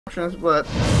options, but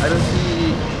I don't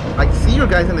see. I see you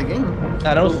guys in the game.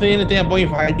 I don't see anything about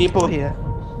invite people here.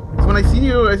 So when I see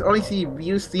you, I only see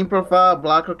view Steam profile,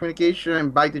 block of communication,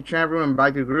 invite to chat room,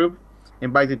 invite to group,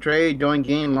 invite to trade, join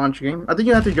game, launch game. I think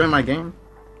you have to join my game.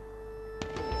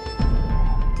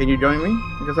 Can you join me?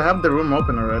 Because I have the room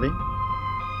open already.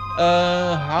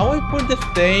 How I put this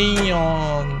thing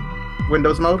on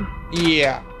Windows mode?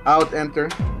 Yeah. Out, enter.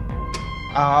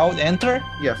 Out, enter?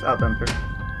 Yes, out, enter.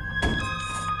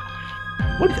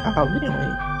 What is out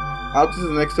anyway? Out is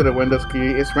next to the Windows key.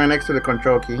 It's right next to the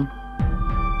control key.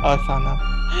 Oh, I found now.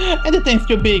 And the thing's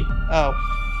too big. Oh,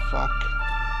 fuck.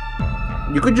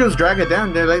 You could just drag it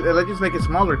down. They just make it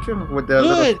smaller too. With the Good.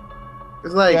 Little...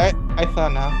 It's like. Yeah, I saw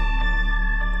now.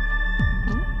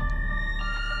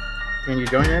 Can you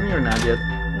join any or not yet?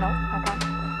 No, I can't.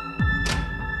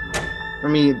 I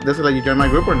mean, does it let you join my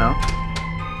group or no?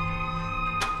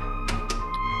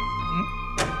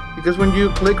 Because when you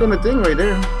click on the thing right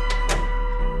there,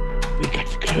 we got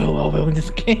screwed over with this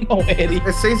game already.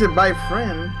 It says it by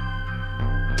friend.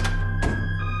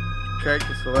 Check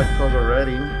the select code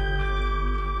already.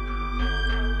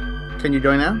 Can you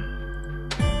join now?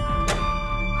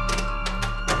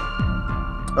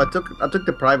 I took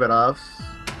the private off.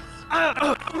 And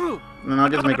then I'll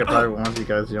just make it private once you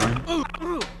guys join.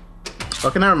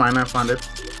 Okay, never mind, I found it.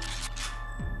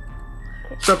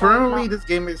 So apparently this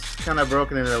game is kind of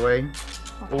broken in a way.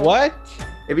 What?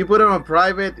 If you put it on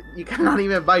private, you cannot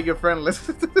even buy your friend list.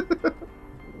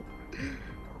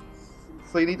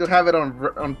 So you need to have it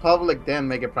on public, then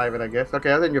make it private, I guess.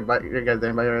 Okay, I think you guys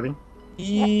done by already.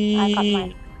 Yeah, I got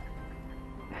mine.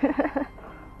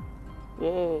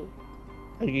 Yay.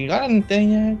 You got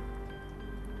anything yet?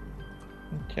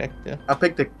 Check the. I'll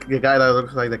pick the guy that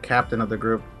looks like the captain of the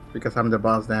group because I'm the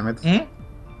boss, damn it. Hmm?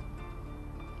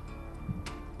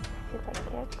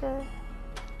 Character.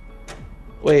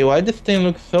 Wait, why does this thing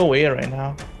look so weird right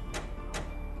now?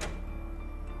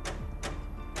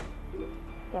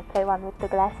 Yeah, play one with the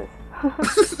glasses.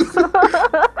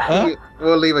 Huh?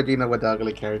 We'll leave Agena with the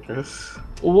ugly characters.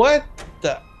 What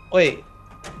the? Wait.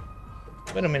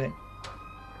 Wait a minute.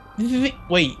 This is it.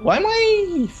 Wait, why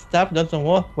my stuff doesn't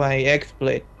work by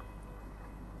XSplit?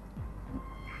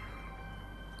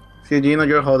 See, Gina,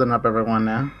 you're holding up everyone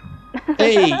now.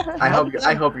 Hey, I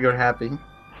hope you're happy.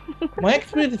 my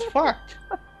XSplit is fucked.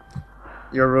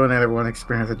 You're ruining everyone's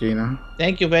experience, Gina.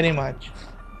 Thank you very much.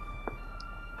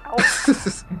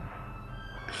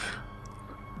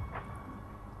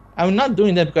 I'm not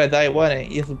doing that because I want it.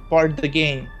 It's part of the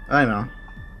game. I know.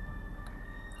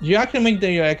 Do you actually make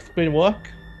your XSplit work?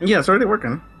 Yeah, it's already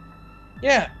working.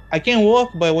 Yeah, I can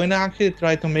work, but when I actually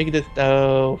try to make this,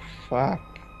 oh fuck,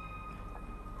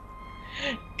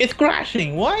 it's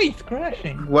crashing. Why it's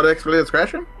crashing? What exploit is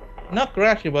crashing? Not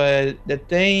crashing, but the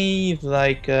thing is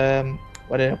like,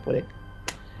 what did I put it?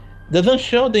 Doesn't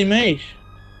show the image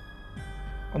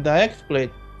on the XSplit.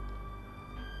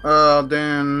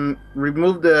 Then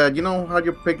remove the. You know how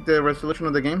you pick the resolution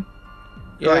of the game?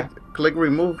 Yeah. Click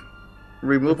remove.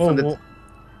 Remove from the.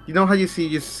 You know how you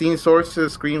see scene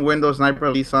sources, screen window, sniper,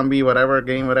 elite, zombie, whatever,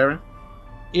 game, whatever?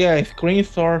 Yeah, screen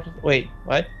source. Wait,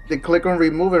 what? Then click on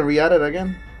remove and re-add it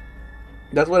again.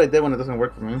 That's what I did when it doesn't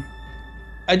work for me.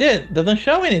 I did. Doesn't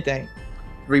show anything.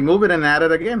 Remove it and add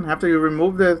it again. After you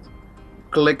remove it,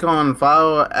 click on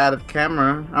file, add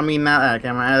camera. I mean, not add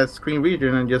camera, add screen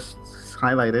region and just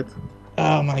highlight it.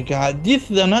 Oh my god, this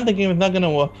is another game is not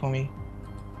gonna work for me.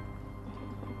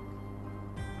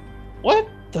 What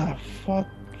the fuck?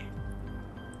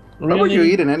 Really? What were you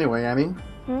eating anyway, Annie?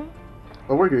 Hmm?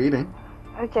 What were you eating?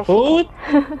 Just Food?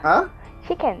 Huh?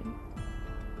 Chicken.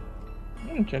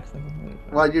 Let me check something.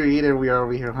 While you're eating, we are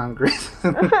over here hungry.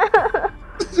 I'm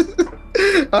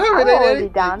already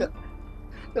done.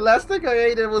 The last thing I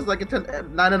ate it was like at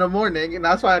 9 in the morning, and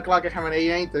that's why I clock I haven't ate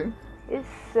anything. It's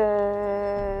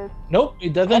Nope,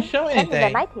 it doesn't show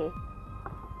anything.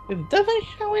 It doesn't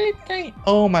show anything.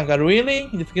 Oh my god, really?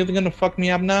 This game's gonna fuck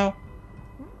me up now?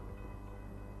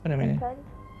 Wait a minute.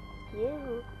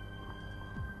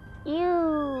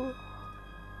 You.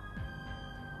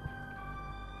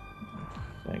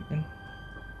 Second.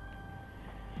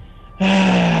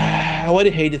 I already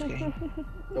hate this game.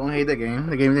 Don't hate the game.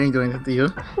 The game ain't doing anything to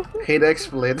you. Hate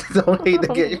XSplit. Don't hate the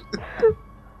game.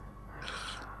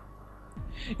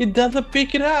 It doesn't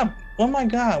pick it up. Oh my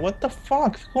god, what the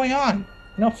fuck's going on?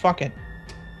 No, fuck it.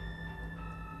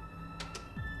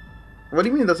 What do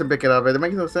you mean it doesn't pick it up? It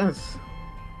makes no sense.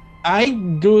 I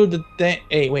do the thing.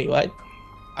 Hey, wait, what?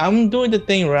 I'm doing the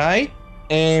thing right,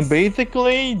 and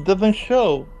basically it doesn't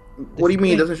show. What do you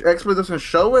mean? XSplit doesn't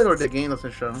show it, or the game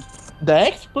doesn't show? The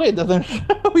XSplit doesn't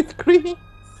show its screen.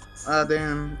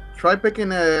 Then try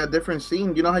picking a different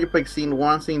scene. You know how you pick scene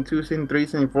 1, scene 2, scene 3,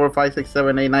 scene 4, 5, 6,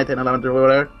 7, 8, 9, 10, 11, 12,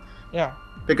 whatever. Yeah.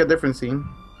 Pick a different scene.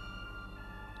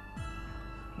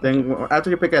 Then after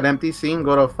you pick an empty scene,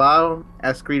 go to File,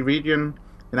 add Screen Region,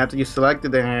 and after you select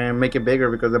it, then make it bigger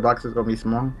because the box is gonna be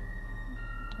small.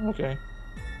 Okay.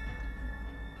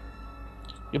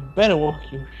 You better walk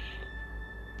you.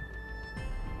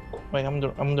 Wait, I'm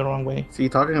the wrong way. See,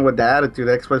 talking with the attitude,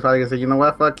 the exploit's probably gonna say, you know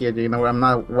what, fuck you, you know what, I'm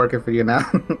not working for you now.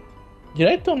 Did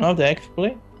I turn off the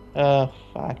exploit?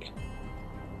 Fuck.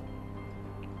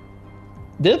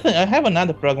 This thing, I have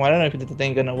another program. I don't know if the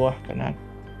thing gonna work or not.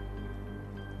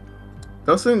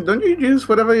 Don't you use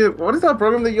whatever you... What is that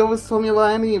program that you always told me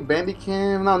about, Annie?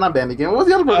 Bandicam? No, not Bandicam. What was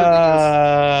the other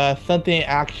program? Something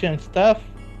action stuff.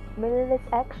 Minutes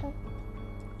action?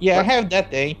 Yeah, What? I have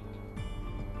that thing.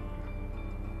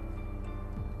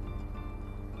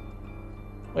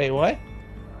 Wait, what?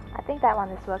 I think that one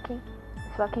is working.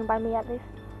 It's working by me at least.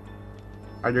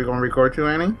 Are you gonna record too,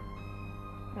 Annie?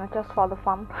 Not just for the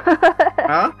fun.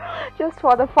 Huh? Just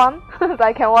for the fun, so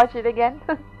I can watch it again.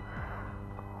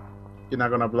 You're not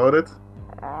gonna upload it?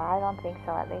 I don't think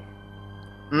so, at least.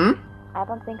 Hmm? I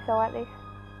don't think so, at least.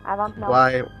 I don't know.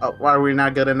 Why are we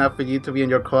not good enough for you to be in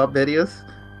your co-op videos?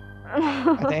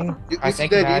 I think. You I see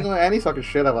think that, not. you know, Annie's talking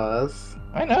shit about us.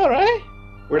 I know, right?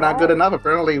 We're not good enough.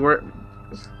 Apparently, we're...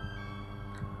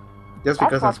 Just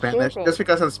because I'm what you Spanish. think. Just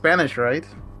because I'm Spanish, right?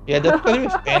 Yeah, that's gonna be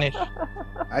Spanish.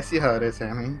 I see how it is,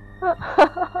 Annie.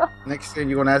 Next thing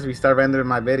you're gonna ask me to start rendering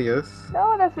my videos.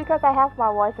 No, that's because I have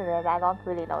my voice in it. I don't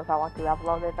really know if I want to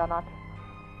upload it or not.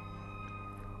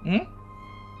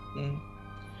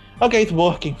 Okay, it's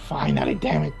working. Finally,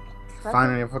 damn it.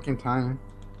 Finally, a fucking time.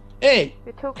 Hey,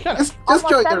 It took shut up. Just almost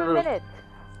join the 7 room. minutes.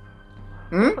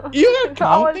 Hmm? You're It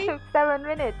almost counting? took 7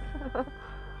 minutes.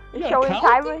 You're Showing counting?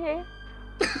 timer here.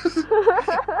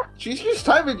 She's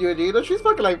timing you, Gino. She's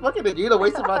fucking Gino,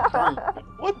 wasting my time.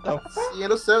 What the fuck? You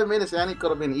know, 7 minutes, Annie could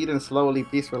have been eating slowly,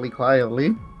 peacefully,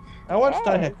 quietly. I want to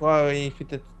start Yes. a quality if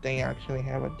the thing actually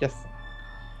have it. Just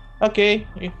okay.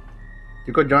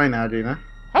 You could join now, Gina.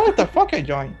 How the fuck I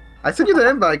join? I sent you the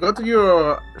invite. Go to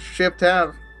your ship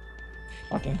tab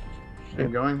Fucking.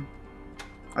 and join.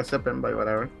 Accept invite,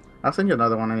 whatever. I'll send you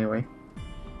another one anyway.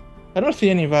 I don't see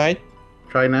any invite.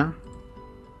 Try now.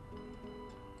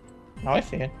 Now I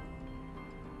see it.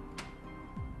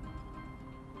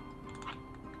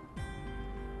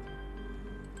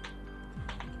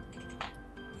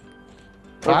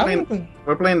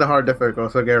 We're playing the hard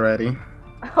difficult, so get ready.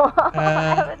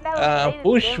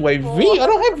 Push with V? I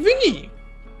don't have V!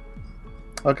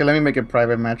 Okay, let me make a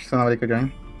private match so nobody could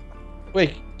join.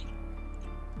 Wait,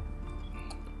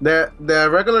 The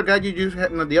regular guy you use,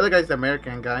 no, the other guy's the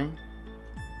American guy.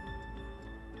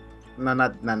 No,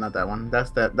 not that one.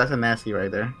 That's a nasty right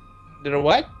there. the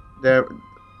what?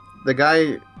 The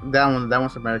guy, that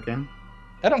one's American.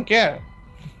 I don't care.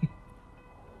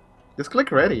 Just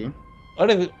click ready. What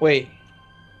is it? Wait.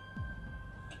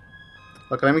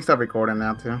 Okay, let me stop recording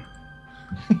now too.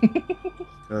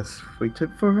 Because we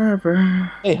took forever.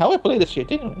 Hey, how I play this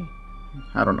shit anyway?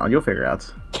 I don't know. You'll figure out.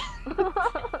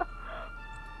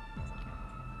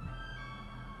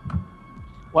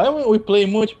 Why don't we play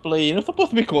multiplayer? You're not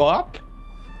supposed to be co-op.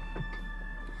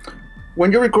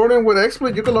 When you're recording with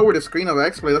XSplit, you can lower the screen of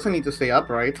XSplit. It doesn't need to stay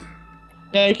upright.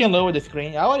 Yeah, you can lower the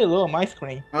screen. I already lower my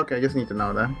screen. Okay, I just need to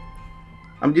know that.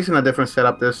 I'm using a different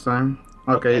setup this time.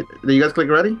 Okay, did you guys click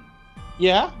ready?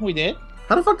 Yeah, we did.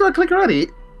 How the fuck do I click ready?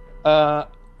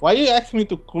 Why you ask me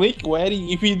to click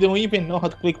ready if you don't even know how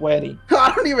to click ready?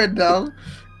 I don't even know.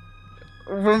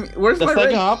 Where's The my second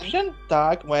ready? option,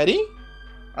 tag ready.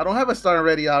 I don't have a start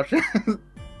ready option.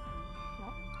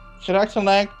 Should I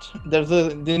select? Should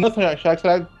I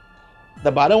select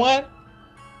the bottom one?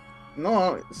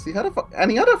 No, see how the fuck?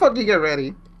 Annie, how the fuck do you get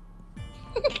ready?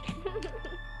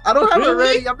 I don't have it Really?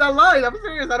 ready. I'm not lying. I'm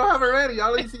serious. I don't have it ready. I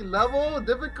only see level,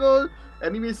 difficult,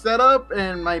 enemy setup,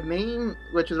 and my name,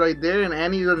 which is right there, and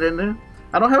Annie's in there.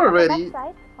 I don't have it ready.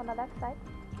 On the left side.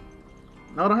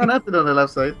 No, I don't have nothing on the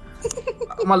left side.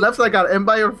 On my left side, I got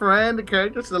invite your friend,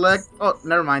 character select. Oh,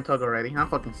 never mind. Toggle ready. I'm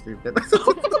fucking stupid.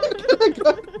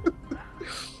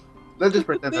 Let's just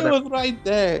pretend. It was right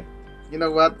there. You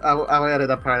know what? I'll edit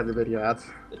that part of the video out.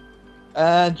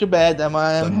 Too bad. The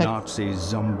Nazi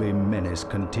zombie menace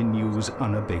continues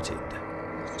unabated.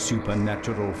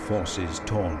 Supernatural forces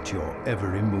taunt your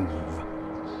every move.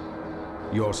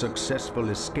 Your successful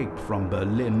escape from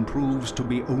Berlin proves to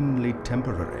be only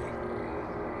temporary.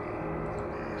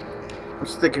 I'm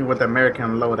sticking with the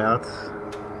American loadout.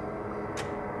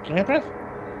 Can I press?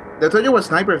 They told you what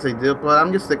snipers they do, but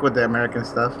I'm just stick with the American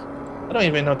stuff. I don't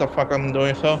even know what the fuck I'm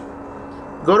doing, so.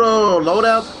 Go to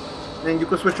loadout, and you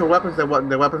can switch your weapons to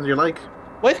the weapons you like.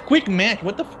 What's quick match?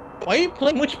 What the? Why are you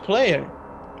playing multiplayer?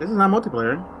 This is not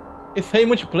multiplayer. It's saying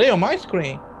multiplayer on my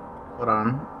screen. Hold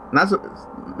on.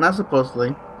 Not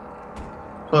supposedly.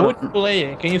 Hold on.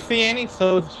 Multiplayer. Can you see any?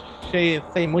 So say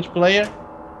multiplayer.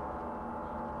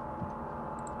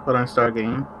 Hold on. Start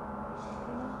game.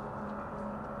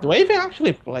 Do I even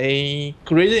actually play?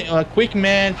 Creating a quick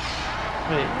match.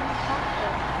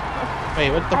 Wait,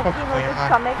 what the fuck is going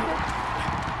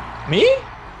on? Me?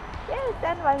 Yes,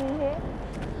 that's why we're here.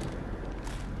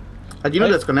 How'd you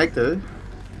know that's connected?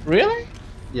 Really?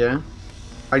 Yeah.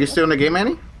 Are you still in the game,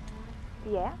 Annie?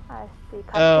 Yeah, I see.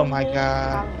 Oh my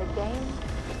god. The game.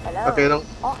 Hello. Okay, don't.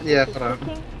 Oh, Yeah, hold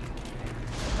on.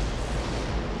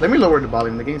 Let me lower the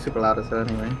volume. The game's super loud as hell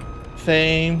anyway.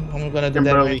 Same. I'm gonna I do can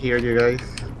that. barely hear you guys.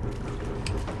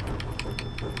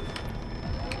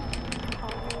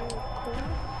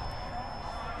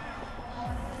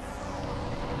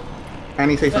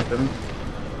 Annie, say something.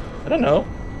 I don't know.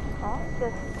 Oh,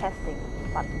 just testing.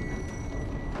 But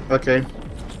Okay.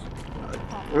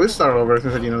 We'll start over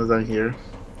since Gina's not here.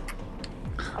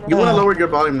 You want to lower your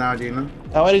volume now, Gina?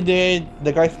 I already did.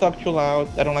 The guy's stuck too loud.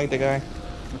 I don't like the guy.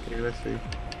 Okay, let's see.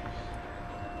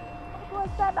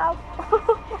 what's that now?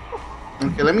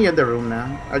 Okay, let me get the room now.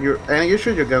 And you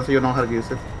shoot your gun so you know how to use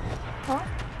it. Huh?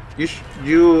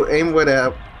 You aim with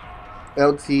a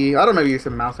LT. I don't know if you use a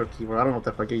mouse or keyboard. I don't know what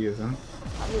the fuck you're using.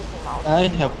 I'm using mouse. I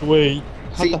have to wait.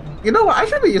 See, you know what? I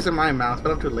should be using my mouse,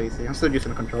 but I'm too lazy. I'm still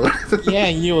using a controller. Yeah,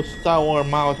 you use Star Wars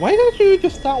mouse. Why don't you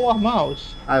use Star Wars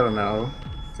mouse? I don't know.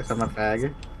 Because I'm a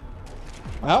fag.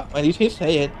 Well, at least he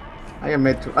say it. I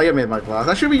admit my flaws.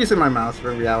 I should be using my mouse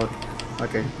for reality.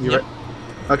 Okay, you Yep.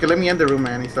 right? Okay, let me end the room,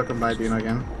 man. He's talking by Gino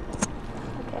again.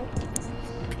 Okay.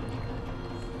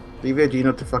 Leave it,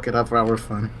 Gino, to fuck it up for our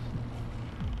fun.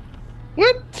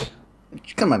 What?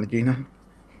 Come on, Gino.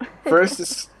 First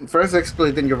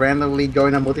exploit, then you randomly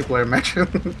join a multiplayer match.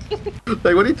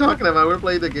 Like, what are you talking about? We're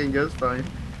playing the game just fine.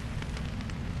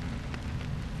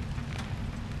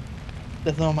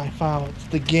 That's not my fault. It's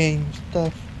the game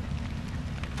stuff.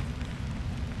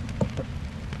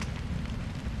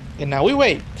 And now we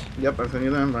wait. Yep, I'm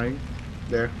sending them right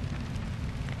there.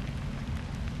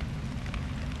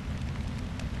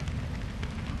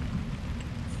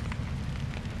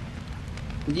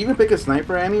 Did you even pick a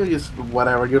sniper, Annie, or just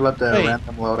whatever? You let the Wait.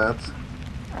 random loadouts?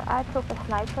 I took a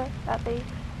sniper at least.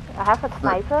 I have a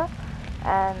sniper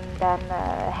and then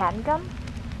a handgun.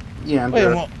 Yeah, and Wait,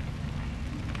 the- well,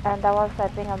 And there was, I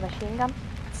think, a machine gun.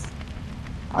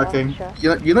 I okay. wasn't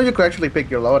sure. You know you could actually pick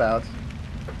your loadouts.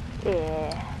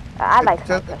 Yeah. I like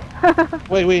Just- snipers.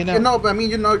 wait, no. You know, but I mean,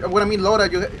 you know, when I mean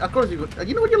loadout, of course you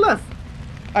know what you left.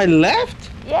 I left?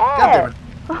 God damn yeah. it.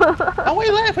 Oh, I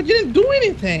left. I didn't do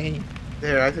anything.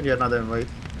 There, I sent you another invite.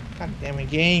 God damn it,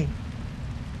 game.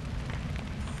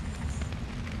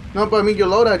 No, but I mean, your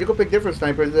loadout, you could pick different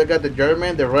snipers. They got the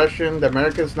German, the Russian, the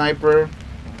American sniper.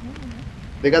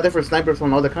 They got different snipers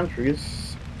from other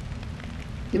countries.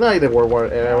 You know, like the World War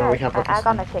era when we have. I'm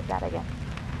gonna check that again.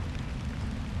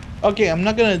 Okay, I'm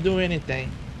not gonna do anything.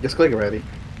 Just click ready.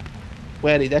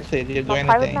 Ready, that's it. You do For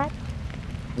private anything. match?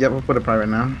 Yep, we'll put it private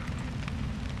now.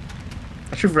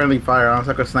 I should friendly fire on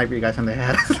so I could snipe you guys in the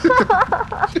head.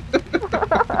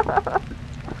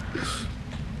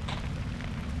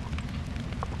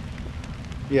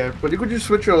 Yeah, but you could just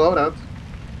switch your loadout.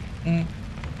 Mm.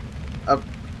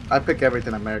 I pick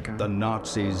everything American. The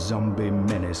Nazi zombie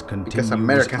menace continues Because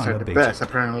Americans are the unabated. best,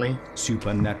 apparently.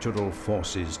 Supernatural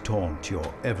forces taunt your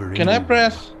every Can I move.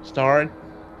 press start?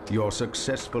 Your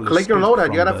successful Click your escape loadout.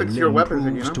 from You gotta fix your Berlin weapons,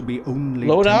 you proves know? to be only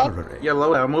Loadout? temporary. Yeah,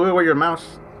 loadout. Move it with your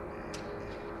mouse.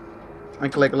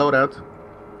 And click loadout.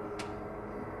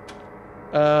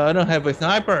 I don't have a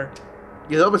sniper.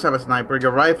 You always have a sniper,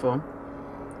 your rifle.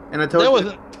 And it tells That you,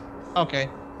 was okay.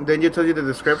 then you tells you the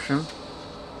description.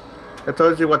 It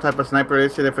tells you what type of sniper it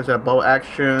is, if it's a bow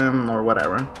action or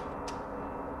whatever.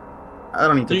 I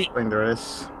don't need to Do you- explain the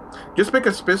rest. Just pick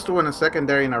a pistol and a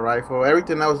secondary and a rifle.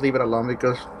 Everything else, leave it alone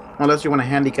because unless you want to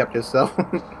handicap yourself.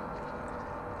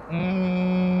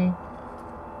 Mm,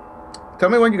 Tell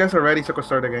me when you guys are ready so I can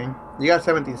start the game. You got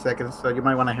 17 seconds, so you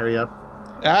might want to hurry up.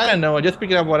 I don't know. Just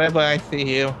pick up whatever I see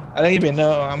here. I don't even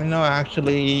know. I mean, no,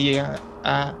 actually,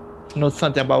 know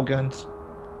something about guns.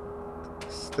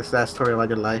 It's the sad story about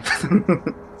your life.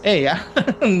 Hey,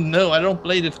 no, I don't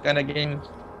play this kind of games.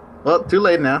 Well, too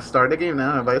late now. Start the game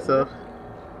now by yourself.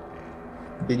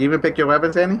 Did you even pick your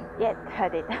weapons, Annie? Yeah, I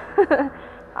did.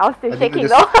 I was still I think you shaking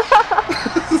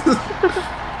just- though.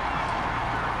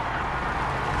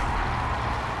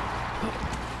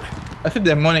 I see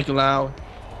demonic loud.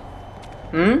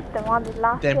 Hmm? The one with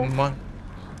last year.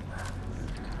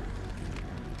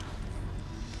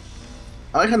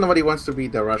 I like how nobody wants to be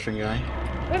the Russian guy.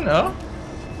 I know.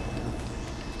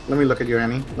 Let me look at you,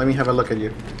 Annie. Let me have a look at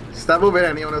you. Stop moving,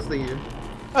 Annie. I want to see you.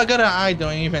 I got an idol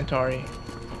in inventory.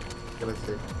 Okay, let's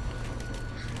see.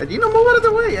 And you know, move out of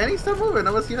the way, Annie. Stop moving.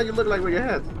 I want to see how you look like with your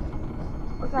head.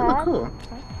 What's You look that? cool.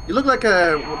 You look like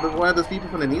one of those people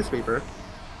from the newspaper.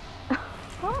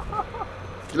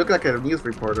 You look like a news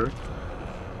reporter.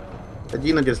 But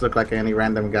you don't just look like any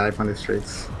random guy from the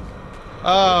streets.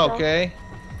 Oh, okay.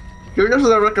 You're just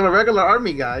a regular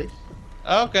army guy.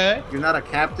 Okay. You're not a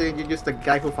captain, you're just a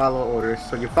guy who follows orders.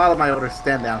 So you follow my orders,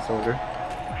 stand down, soldier.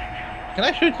 Can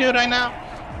I shoot you right now?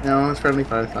 No, it's friendly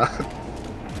fire.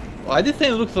 Well, I just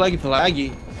think it looks like it's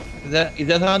laggy. Is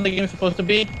that how the game is supposed to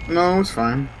be? No, it's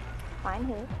fine. Fine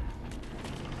here.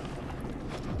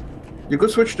 You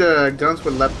could switch the guns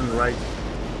with left and right.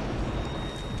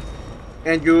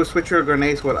 And you switch your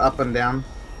grenades with up and down.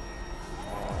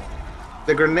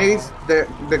 The grenades, the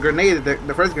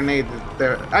first grenade,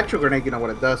 the actual grenade, you know what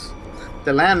it does.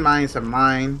 The landmine is a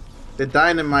mine. The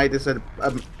dynamite is a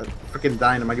freaking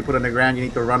dynamite. You put it on the ground, you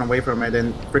need to run away from it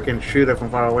and freaking shoot it from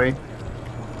far away.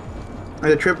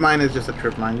 And the trip mine is just a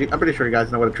trip mine. I'm pretty sure you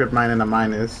guys know what a trip mine and a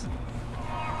mine is.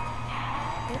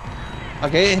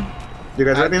 Okay. You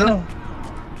guys ready now?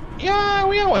 Yeah,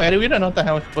 we are ready. We don't know what the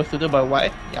hell we're supposed to do, but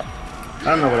why? Yep. I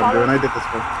don't know what I'm doing. I did this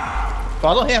one.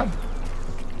 Follow him.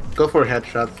 Go for a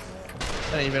headshot.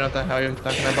 I don't even know what the hell you're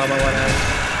talking about, but whatever.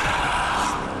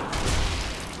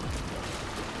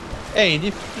 Hey,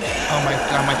 this. Oh my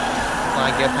god,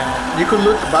 I get that. You could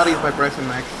loot the bodies by pressing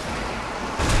X.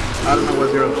 I don't know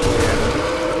what zero.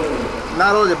 Yeah.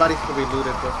 Not all the bodies could be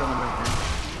looted, but some of them can.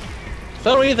 For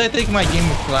some reason, I think my game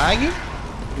is laggy.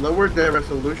 Lower the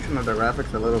resolution of the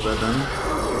graphics a little bit then.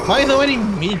 Mine is already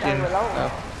medium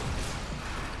stuff.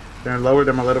 Then lower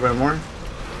them a little bit more.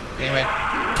 Damn it.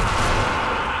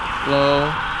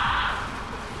 Low.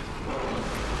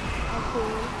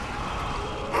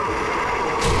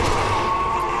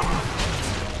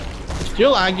 It's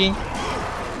still lagging.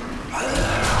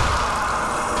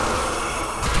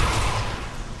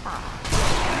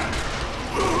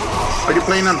 Are you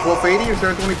playing on 1280 or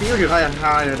 720p or you're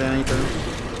higher than anything?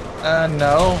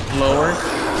 No, lower.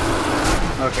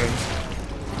 Okay.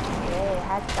 Yeah,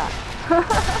 headshot.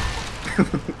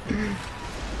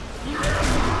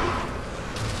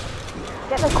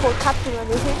 Get the cold cutscene on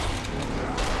this.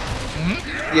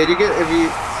 Yeah, you get if you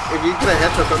get a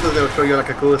headshot, sometimes they'll show you like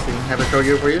a cool scene. Have it show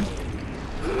you for you?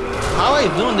 How are you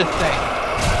doing this thing?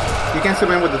 You can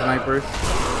zoom in with the snipers.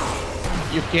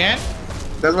 You can?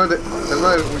 That's why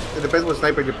it depends what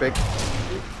sniper you pick.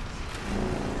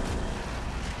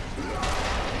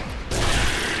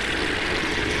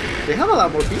 They have a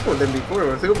lot more people than before.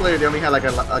 With single player, they only had like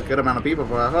a good amount of people,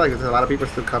 but I feel like there's a lot of people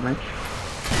still coming.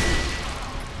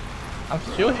 I'm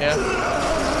still here.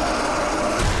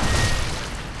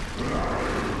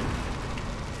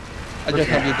 I just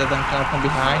hope it doesn't come from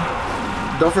behind.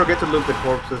 Don't forget to loot the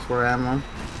corpses for ammo.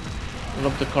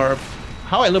 Loop the corpse.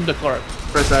 How I loop the corpse?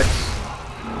 Press X.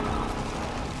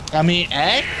 I mean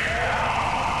X?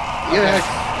 Yeah,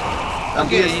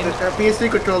 Okay. X. PC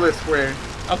controller is square.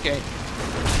 Okay.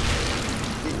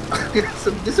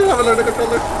 So, you still haven't learned the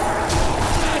controller?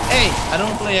 Hey, I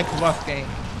don't play Xbox game.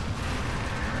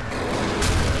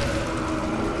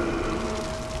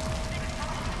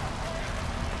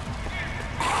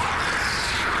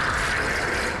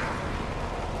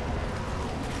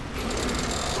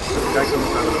 Guys on the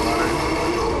side of the water.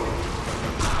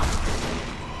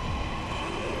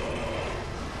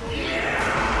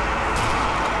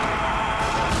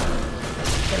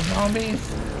 There's zombies.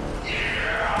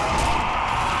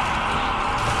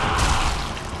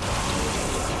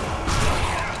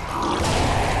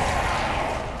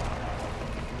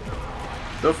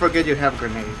 Don't forget you have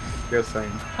grenades. Just saying.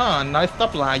 Huh, nice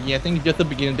stop laggy. I think just the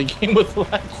beginning of the game was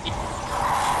laggy.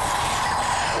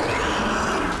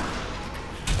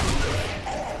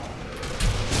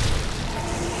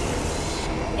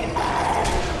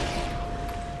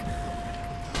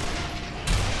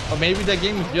 Or maybe the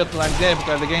game is just like that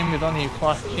because the game is only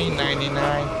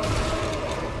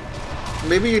 $14.99.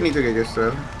 Maybe you need to get used to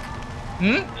it.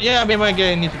 Yeah, maybe I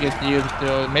need to get used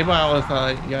to it. Maybe I was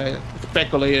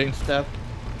speculating stuff.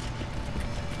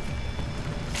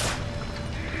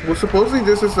 Well, supposedly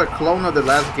this is a clone of the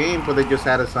last game, but they just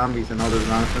added zombies and all this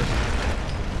nonsense.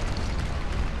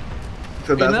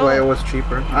 So that's why it was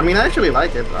cheaper. I mean, I actually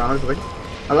like it, honestly.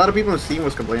 A lot of people on Steam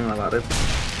was complaining about it.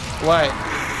 Why?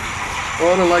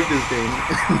 Oh, I don't like this game.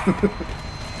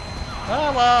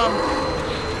 Oh, well.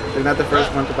 They're not the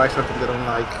first one to buy something they don't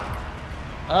like.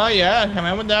 Oh yeah,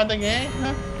 remember that game?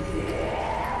 Huh?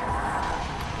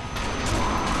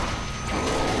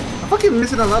 I'm fucking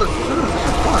missing a lot of shit.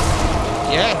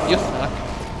 Yeah, you suck.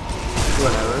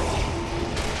 Whatever.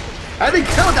 I didn't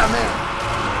kill that man!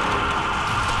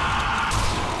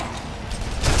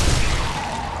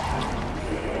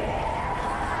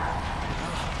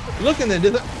 Look at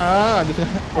this. Ah, this,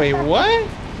 wait, what?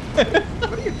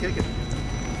 What are you kicking?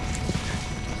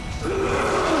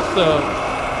 So,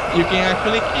 you can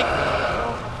actually kick me.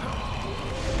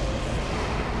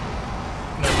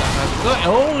 No, that's good.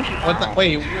 Oh, what the?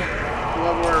 Wait.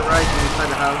 Well, we're right inside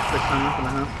the house, like coming from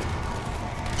the house.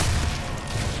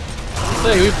 So,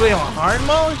 we play on hard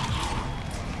mode?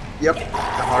 Yep,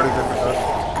 the hardest episode.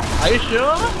 Are you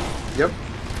sure? Yep.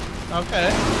 Okay.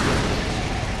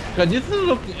 Cause this is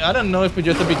look, I don't know if it's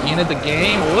just the beginning of the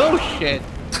game. Whoa, shit.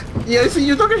 Yeah, see,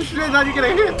 you're talking shit, now you're gonna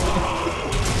hit.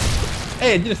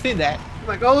 Hey, did you see that?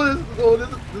 Like, this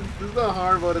is not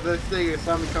hard mode, and this thing, if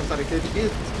somebody comes out and hits you.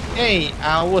 Hey,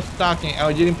 I was talking.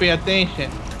 I didn't pay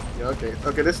attention. Yeah, okay.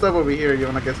 Okay, this stuff over here, you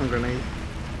wanna get some grenades?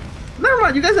 Never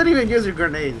mind, you guys don't even use your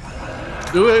grenades.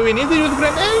 Do we need to use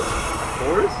grenades? Of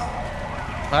course.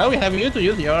 Well, we have you to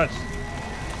use yours.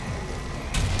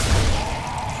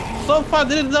 So far,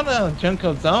 this is not a chunk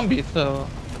of zombies, so...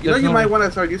 You know, you might want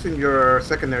to start using your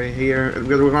secondary here,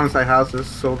 because we're going inside houses,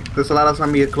 so there's a lot of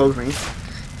zombies at close range.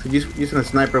 So using a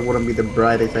sniper wouldn't be the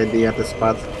brightest idea at the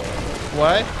spot.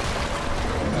 What?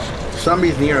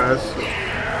 Zombies near us.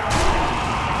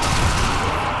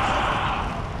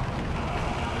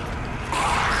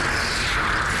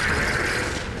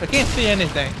 I can't see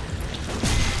anything.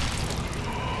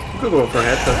 You could go for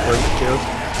headshots for each kill.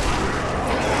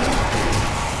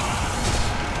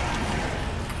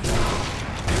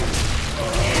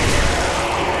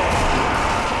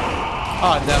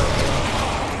 Oh, no.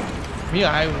 Me,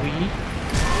 I weak.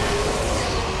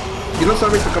 You know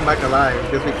zombies will come back alive,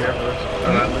 just be careful.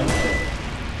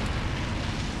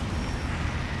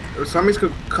 Zombies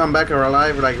could come back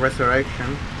alive like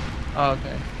resurrection. Oh,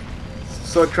 okay.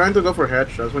 So trying to go for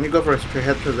headshots. When you go for a straight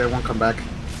headshot, they won't come back.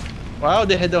 Wow,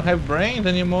 they don't have brains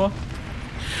anymore.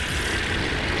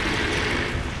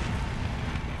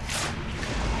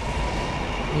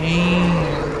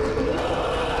 Dang.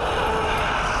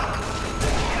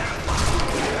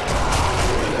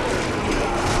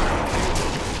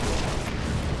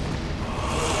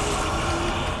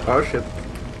 Oh shit.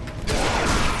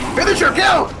 Finish your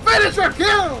kill! Finish your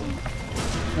kill!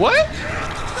 What?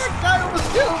 That guy almost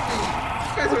killed me!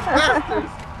 You guys are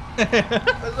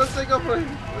bastards! Let's take up for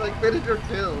like finish your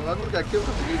kill. I almost got killed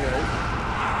from you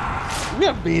guys. We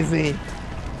are busy.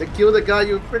 They killed the guy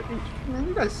you freaking... Man,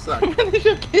 you guys suck. Finish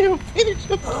your kill, finish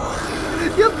your kill.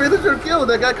 Yeah, finish your kill.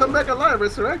 That guy come back alive,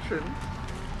 resurrection.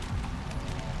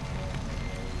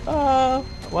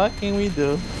 What can we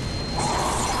do?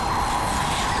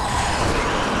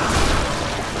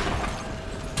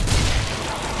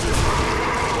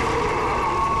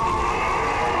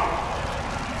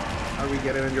 Are we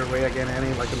getting in your way again,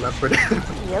 Annie, like a leopard?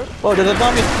 Yep. Oh, there's a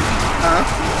zombie.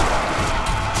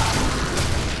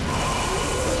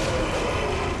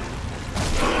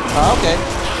 Oh, okay.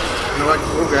 You know what?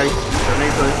 Okay.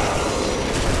 Grenade first.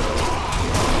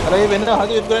 I don't even know how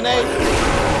to use grenade.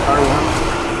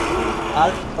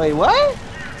 R1. Wait, what?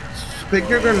 Pick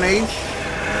your grenades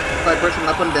by pressing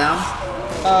up and down.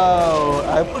 Oh,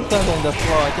 I put something on the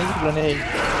floor. I think it's grenade.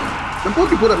 Don't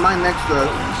put you put a mine next to us.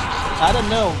 I don't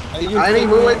know. I didn't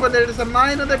move away, but there's a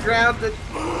mine on the ground.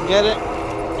 Get it?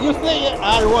 You say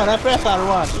R1. I press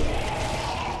R1.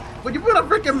 But you put a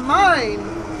freaking mine.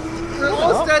 We're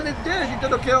all standing there. You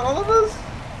gonna kill all of us?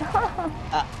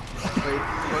 Wait,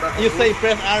 hold up. You say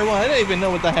press R1. I don't even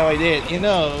know what the hell I did. You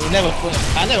know,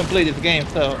 I never played this game,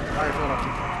 so Alright, hold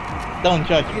on. don't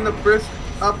judge You me. know, press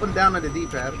up and down on the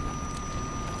D-pad.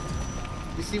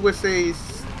 You see what says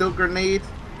still grenade,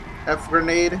 F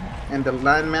grenade, and the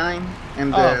landmine,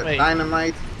 and the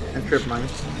dynamite, and trip mine.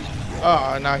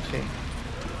 Oh, now I see.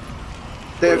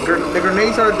 The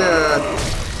grenades are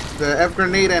the F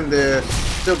grenade and the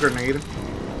still grenade.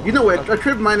 You know what? A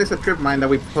trip mine is a trip mine that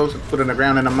we supposed to put in the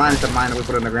ground, and a mine is a mine that we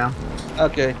put in the ground.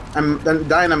 Okay. And then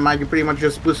dynamite, you pretty much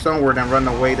just put somewhere and run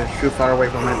away, then shoot far away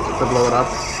from it to blow it up.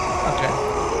 Okay.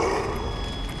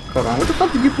 Hold on, what the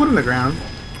fuck did you put in the ground?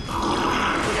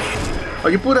 Oh,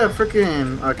 you put a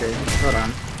freaking... Okay, hold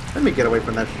on. Let me get away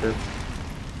from that shit.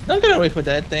 Don't get away from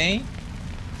that thing.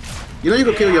 You know you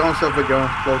can kill your own self with your own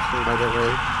explosive, by the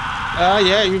way.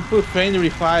 Yeah, you put friendly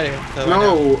fire. So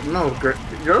No,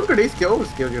 your own grenades can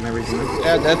always kill you and everything.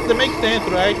 yeah, that makes sense,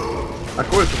 right? Of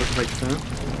course it would make sense.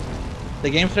 The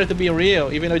game starts to be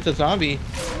real, even though it's a zombie.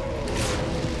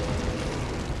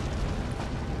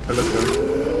 Okay, let's go.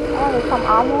 Oh, there's some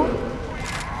armor.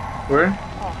 Where?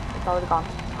 Oh, it's already gone.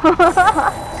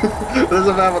 There's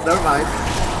a map, never mind.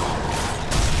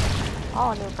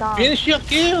 Oh, they're gone. Finish your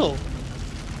kill!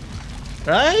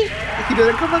 Right? He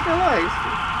didn't come back alive.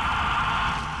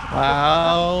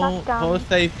 Wow. How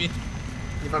safe. You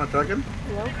found a dragon?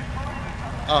 Hello?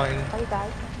 Oh, How you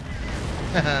guys?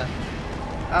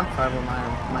 I'm fine with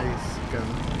my gun.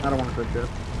 I don't want to quit yet.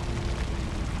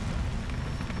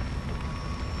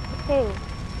 Hey.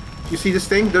 You see this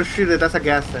thing? Don't shoot it. That's a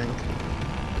gas tank.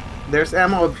 There's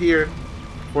ammo up here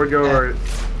for your.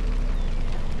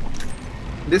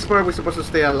 This part we're supposed to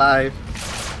stay alive.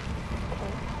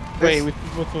 wait, we're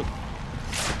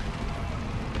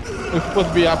supposed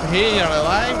to be up here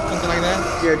alive? Something like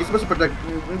that? Yeah, you're supposed to protect.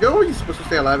 No, you're supposed to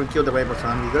stay alive and kill the rainbow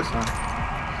zombies. That's all.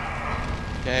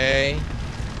 Okay.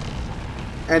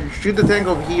 And shoot the tank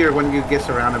over here when you get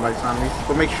surrounded by zombies.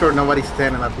 But make sure nobody's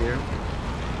standing up here.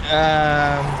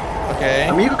 Okay.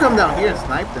 I mean, you can come down here and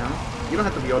snipe them. You don't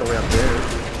have to be all the way up there.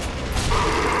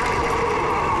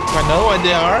 I know what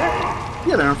they are?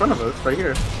 Yeah, they're in front of us, right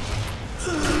here.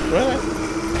 Really?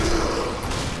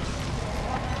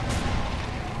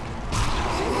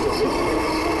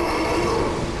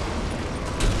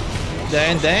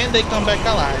 Then they come back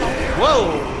alive.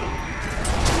 Whoa!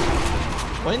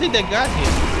 When did they get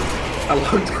here? A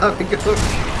long time ago.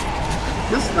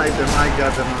 Just snipe them. I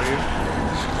got them over here.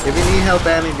 If you need help,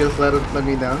 Annie, just let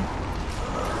me know.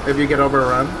 If you get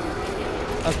overrun.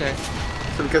 Okay.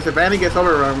 So because if Annie gets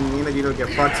overrun, you don't get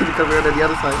fucked to come around to the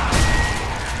other side.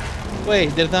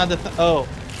 Wait, there's not oh.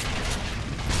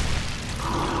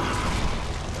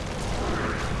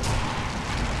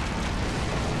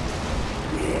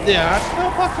 They are so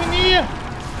fucking here.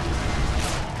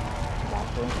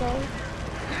 That's okay.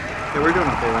 Yeah, we're doing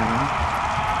okay right now.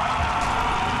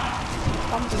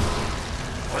 Something.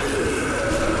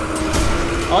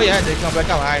 Oh yeah, they come back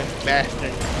alive,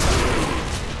 bastard.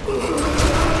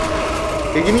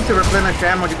 If you need to replenish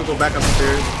ammo, you can go back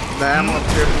upstairs. The ammo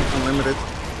upstairs is unlimited.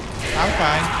 I'm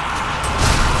fine.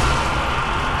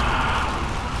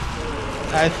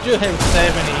 I still have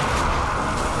 70.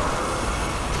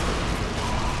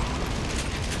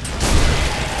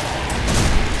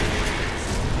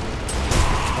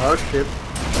 Oh shit.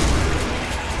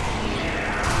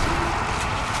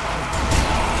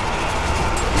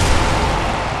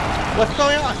 What's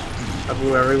going on? I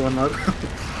blew everyone up.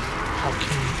 How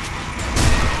can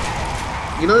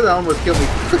You know that almost killed me.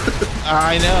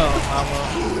 I know.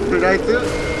 Did I too?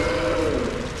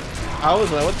 I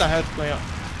was like, what the hell's going on?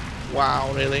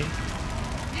 Wow, really?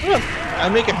 Look, I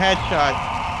make a headshot.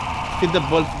 See the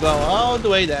bullets go all the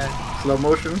way there. Slow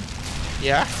motion.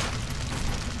 Yeah.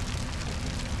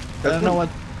 I don't know what.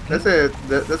 That's it.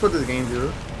 That's what this game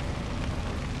do.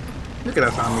 Look at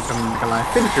that zombie coming back alive.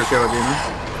 Finish your kill,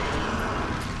 Dina.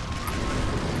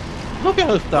 Look at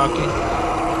who's talking.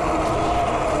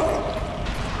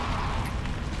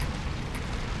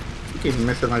 You keep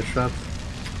missing my shots.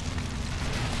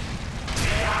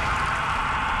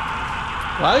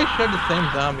 Why you shot the same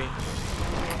zombie?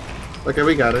 Okay,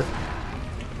 we got it.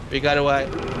 We got away.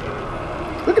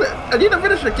 Look at that. I need to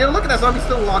finish the kill. Look at that zombie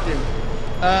still walking.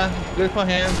 Good for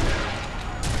him.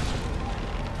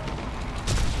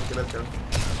 Okay, let's go.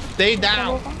 Stay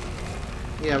down.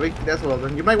 Yeah, that's well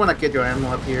done. You might want to get your ammo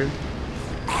up here.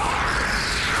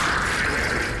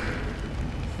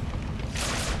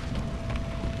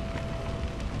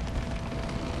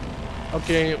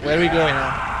 Okay, where are we going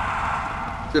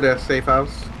now? To the safe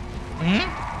house.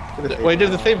 Hmm? To the safe Wait,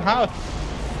 there's house. a safe house.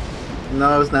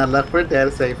 No, it's not left for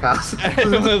dead. Safe house. Wait,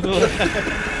 there's a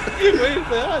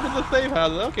safe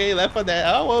house. Okay, left for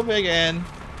that. Oh, over again.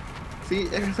 See,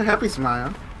 it's a happy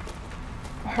smile.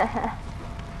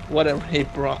 What a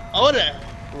rape bro. Oh,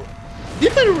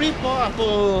 this is a rape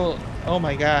bro. Oh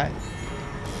my god.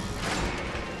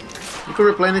 You can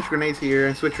replenish grenades here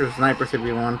and switch your snipers if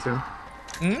you want to.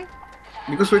 Hmm?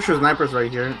 You can switch your snipers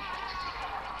right here.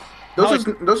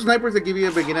 Those snipers that give you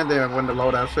a beginning there when the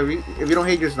loadout. So if you don't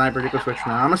hate your sniper, you can switch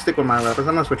now. I'm gonna stick with my weapons.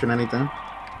 I'm not switching anything.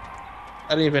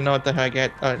 I don't even know what the hell I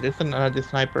get. Oh, this is another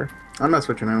sniper. I'm not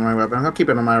switching any of my weapons. I'll keep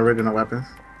it on my original weapons.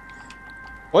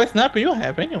 What sniper you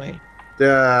have anyway?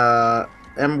 The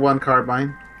M1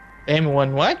 carbine.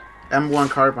 M1 what? M1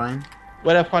 carbine.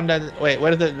 Where I found that? Wait,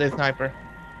 where is the sniper?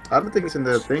 I don't think it's in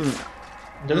the thing.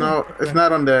 Doesn't- No, it's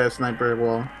not on the sniper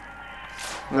wall.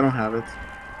 I don't have it.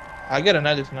 I get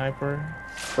another sniper.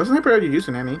 What sniper are you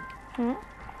using, Annie? Hmm?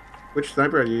 Which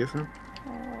sniper are you using?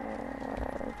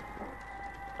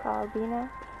 Carabiner.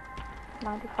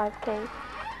 95k.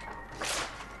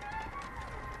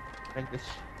 Like this.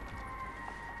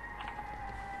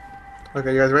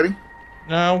 Okay, you guys ready?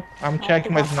 No, I'm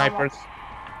checking my snipers.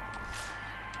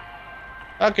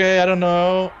 Okay, I don't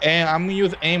know. And I'm gonna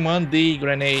use aim on the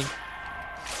grenade.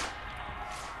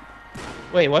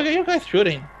 Wait, what are you guys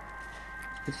shooting?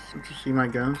 Just to see my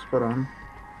guns. Hold on.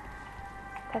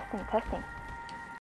 Testing.